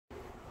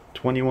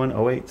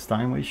2108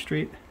 Steinway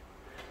Street.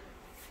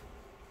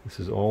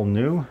 This is all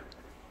new.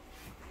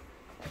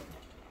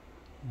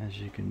 As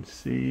you can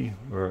see,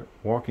 we're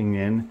walking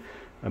in.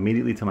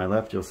 Immediately to my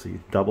left, you'll see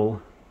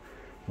double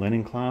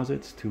linen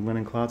closets, 2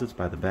 linen closets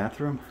by the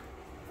bathroom.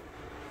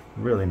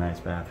 Really nice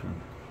bathroom,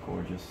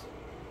 gorgeous.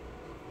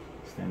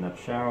 Stand-up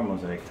shower,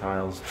 mosaic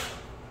tiles.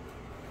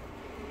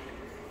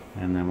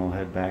 And then we'll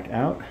head back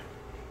out.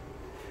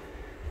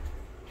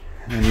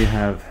 And you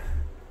have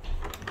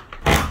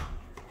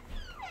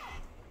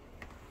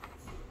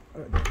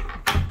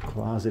a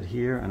closet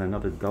here and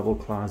another double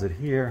closet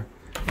here,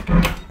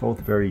 both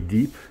very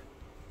deep.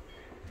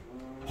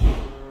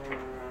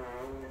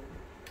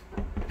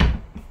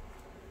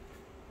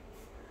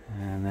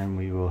 And then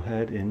we will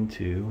head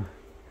into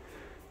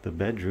the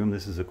bedroom.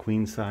 This is a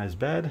queen size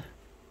bed.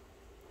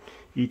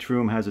 Each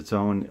room has its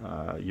own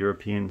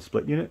European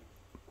split unit.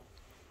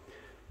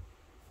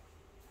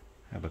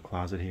 Have a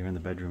closet here in the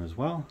bedroom as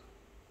well.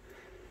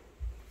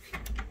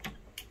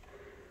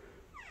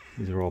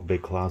 These are all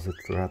big closets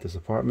throughout this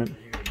apartment.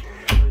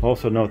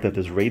 Also note that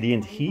there's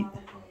radiant heat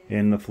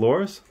in the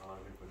floors.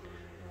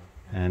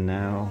 And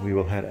now we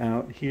will head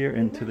out here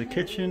into the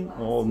kitchen.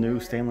 All new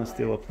stainless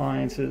steel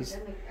appliances,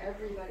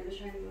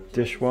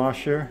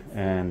 dishwasher,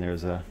 and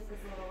there's a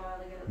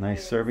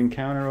nice serving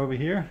counter over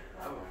here,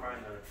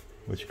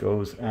 which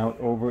goes out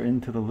over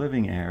into the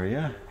living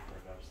area.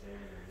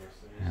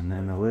 And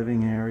then the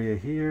living area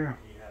here,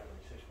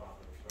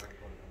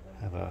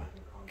 have a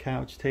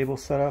couch table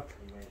set up.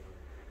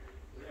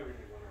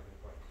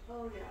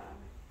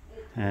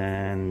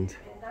 And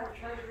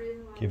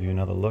give you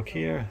another look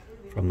here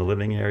from the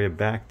living area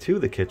back to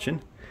the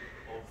kitchen.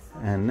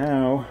 And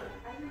now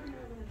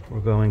we're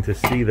going to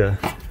see the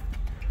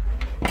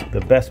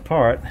best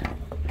part,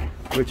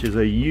 which is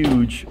a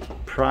huge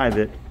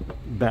private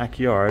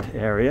backyard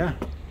area.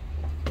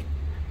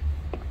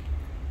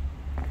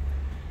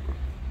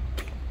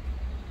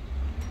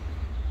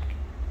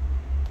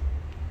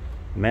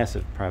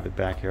 Massive private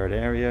backyard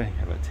area.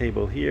 You have a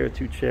table here,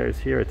 2 chairs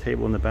here, a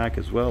table in the back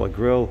as well, a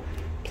grill,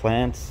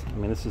 plants. I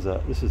mean, this is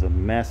a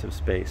massive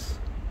space.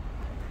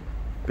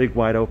 Big,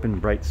 wide open,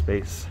 bright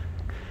space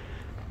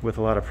with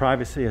a lot of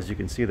privacy. As you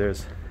can see,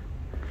 there's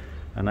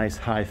a nice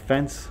high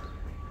fence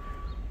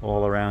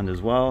all around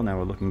as well. Now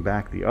we're looking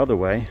back the other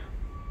way.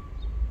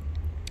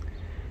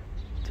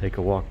 Take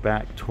a walk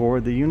back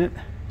toward the unit.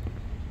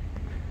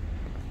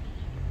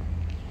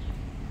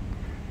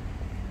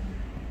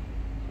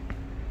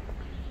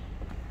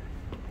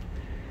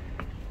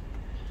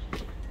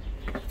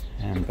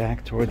 And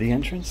back toward the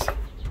entrance.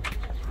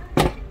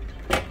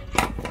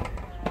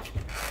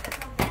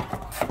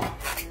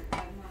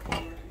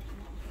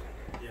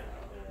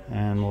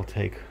 And we'll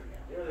take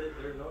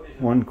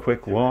one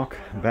quick walk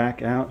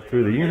back out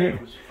through the unit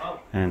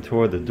and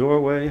toward the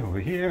doorway over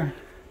here,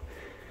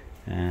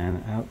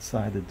 and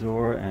outside the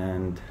door,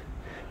 and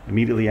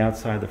immediately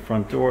outside the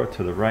front door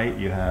to the right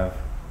you have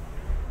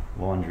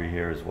laundry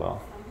here as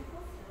well.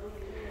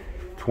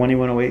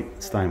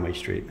 2108 Steinway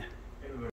Street.